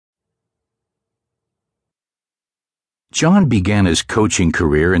John began his coaching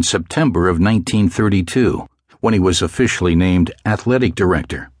career in September of 1932, when he was officially named athletic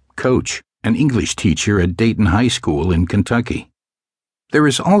director, coach, and English teacher at Dayton High School in Kentucky. There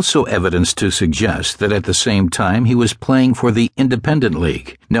is also evidence to suggest that at the same time he was playing for the Independent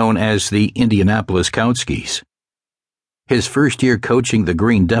League, known as the Indianapolis Coutskis. His first year coaching the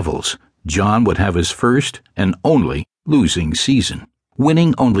Green Devils, John would have his first and only losing season,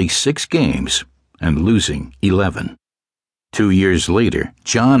 winning only 6 games and losing 11. 2 years later,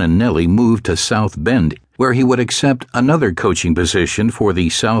 John and Nellie moved to South Bend, where he would accept another coaching position for the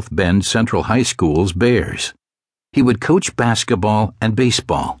South Bend Central High School's Bears. He would coach basketball and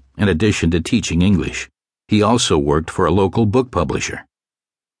baseball, in addition to teaching English. He also worked for a local book publisher.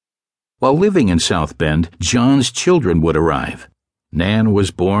 While living in South Bend, John's children would arrive. Nan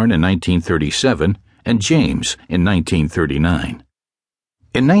was born in 1937 and James in 1939.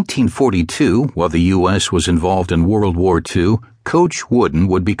 In 1942, while the U.S. was involved in World War II, Coach Wooden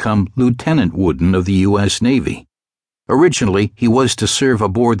would become Lieutenant Wooden of the U.S. Navy. Originally, he was to serve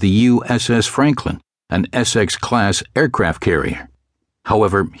aboard the USS Franklin, an Essex-class aircraft carrier.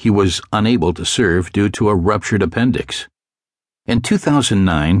 However, he was unable to serve due to a ruptured appendix. In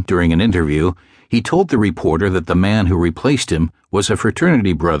 2009, during an interview, he told the reporter that the man who replaced him was a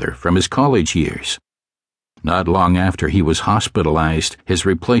fraternity brother from his college years. Not long after he was hospitalized, his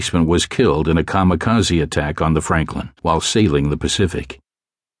replacement was killed in a kamikaze attack on the Franklin while sailing the Pacific.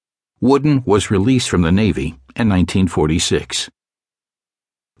 Wooden was released from the Navy in 1946.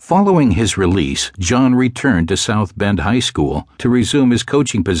 Following his release, John returned to South Bend High School to resume his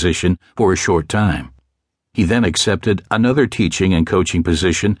coaching position for a short time. He then accepted another teaching and coaching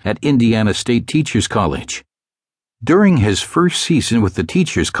position at Indiana State Teachers College. During his first season with the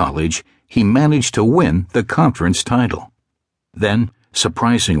Teachers College, he managed to win the conference title. Then,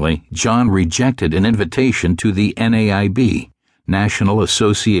 surprisingly, John rejected an invitation to the NAIB, National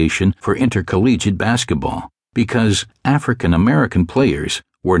Association for Intercollegiate Basketball, because African American players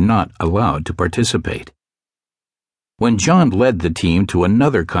were not allowed to participate. When John led the team to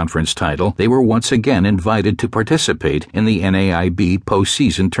another conference title, they were once again invited to participate in the NAIB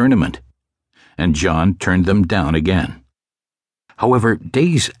postseason tournament, and John turned them down again. However,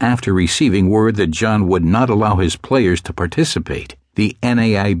 days after receiving word that John would not allow his players to participate, the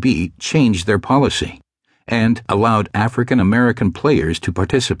NAIB changed their policy and allowed African American players to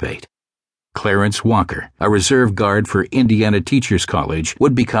participate. Clarence Walker, a reserve guard for Indiana Teachers College,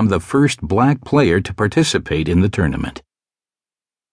 would become the first black player to participate in the tournament.